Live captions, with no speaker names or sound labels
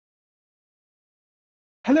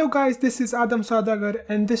Hello guys, this is Adam Sadagar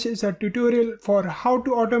and this is a tutorial for how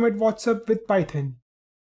to automate WhatsApp with Python.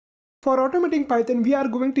 For automating Python, we are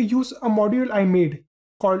going to use a module I made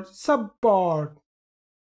called Supbot.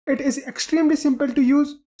 It is extremely simple to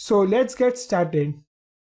use, so let's get started.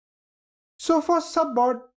 So for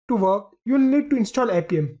Supbot to work, you'll need to install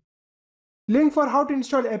Appium. Link for how to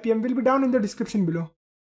install Appium will be down in the description below.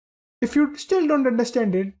 If you still don't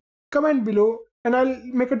understand it, comment below and I'll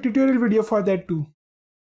make a tutorial video for that too.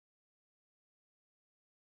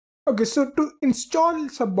 Okay, so to install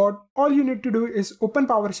Supbot, all you need to do is open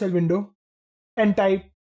PowerShell window and type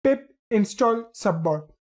pip install Supbot.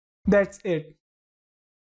 That's it.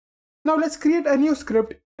 Now let's create a new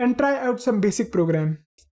script and try out some basic program.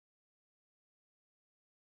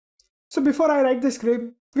 So before I write the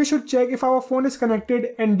script, we should check if our phone is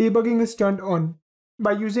connected and debugging is turned on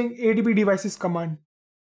by using adb devices command.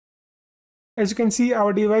 As you can see,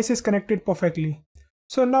 our device is connected perfectly.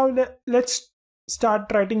 So now let's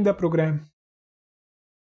start writing the program.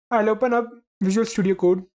 I'll open up Visual Studio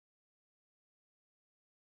Code.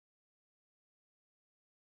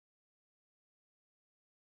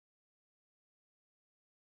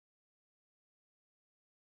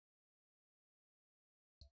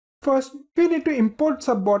 First, we need to import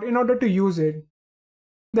Supbot in order to use it.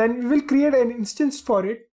 Then we will create an instance for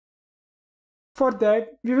it. For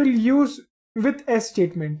that, we will use with s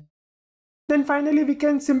statement. Then finally, we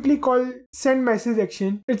can simply call send message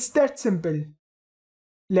action. It's that simple.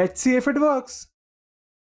 Let's see if it works.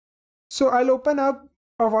 So I'll open up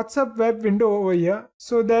a WhatsApp web window over here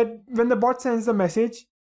so that when the bot sends the message,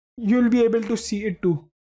 you'll be able to see it too.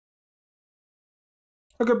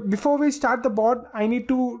 Okay, before we start the bot, I need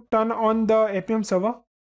to turn on the Appium server.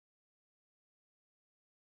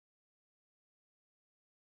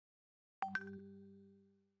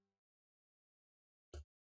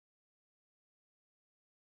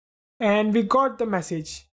 And we got the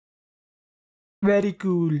message. Very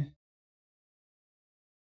cool.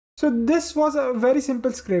 So this was a very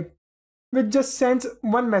simple script which just sends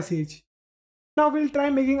one message. Now we'll try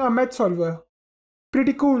making a math solver.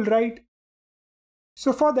 Pretty cool, right?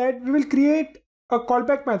 So for that, we will create a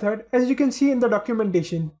callback method as you can see in the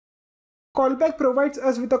documentation. Callback provides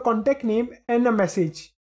us with a contact name and a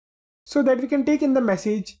message so that we can take in the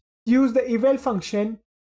message, use the eval function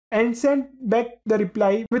and send back the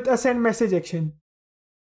reply with a send message action.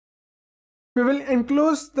 We will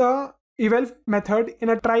enclose the eval method in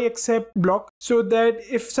a try except block so that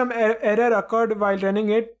if some error occurred while running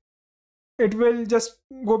it, it will just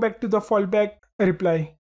go back to the fallback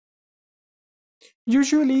reply.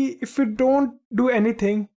 Usually, if we don't do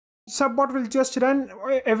anything, Supbot will just run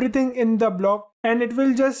everything in the block and it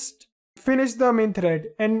will just finish the main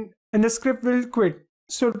thread and the script will quit.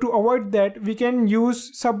 So to avoid that, we can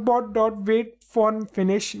use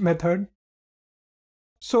Supbot.waitForFinish method.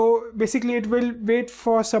 So basically it will wait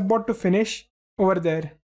for Supbot to finish over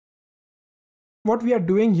there. What we are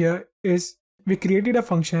doing here is we created a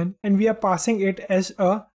function and we are passing it as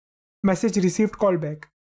a message received callback.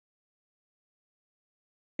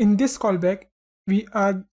 In this callback, we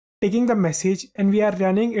are taking the message and we are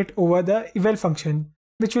running it over the eval function,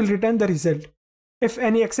 which will return the result. If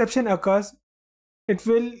any exception occurs, it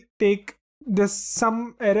will take this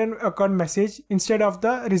some error occurred message instead of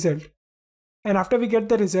the result. And after we get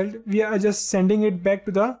the result, we are just sending it back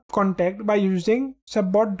to the contact by using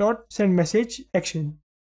Supbot.sendMessage action.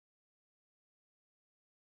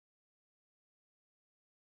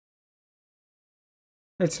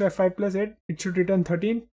 Let's try 5 plus 8. It should return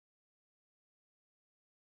 13.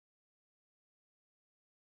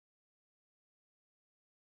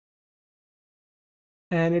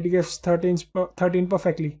 And it gives 13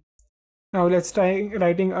 perfectly. Now let's try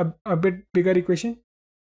writing a bit bigger equation.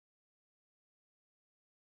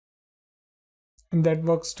 And that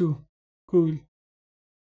works too. Cool.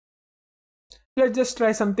 Let's just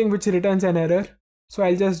try something which returns an error. So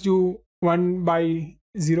I'll just do 1 by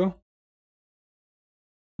 0.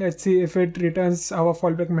 Let's see if it returns our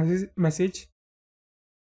fallback message.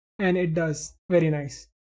 And it does. Very nice.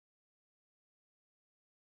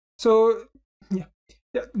 So yeah,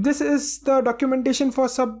 this is the documentation for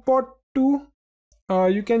Supbot2.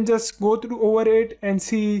 You can just go through over it and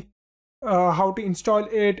see how to install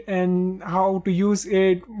it and how to use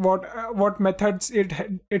it, what methods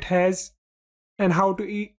it has, and how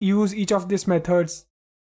to use each of these methods.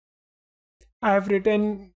 I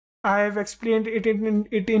have explained it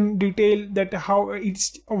in detail that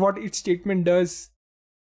what each statement does,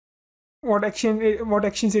 what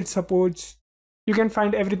actions it supports. You can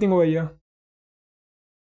find everything over here.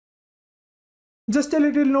 Just a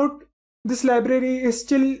little note, this library is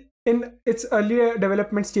still in its earlier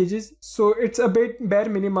development stages, so it's a bit bare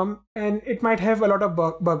minimum and it might have a lot of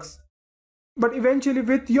bugs. But eventually,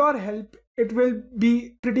 with your help, it will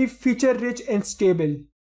be pretty feature rich and stable.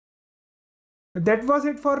 That was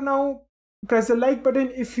it for now. Press the like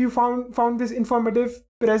button if you found this informative.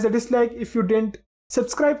 Press the dislike if you didn't.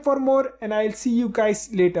 Subscribe for more, and I'll see you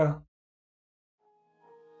guys later.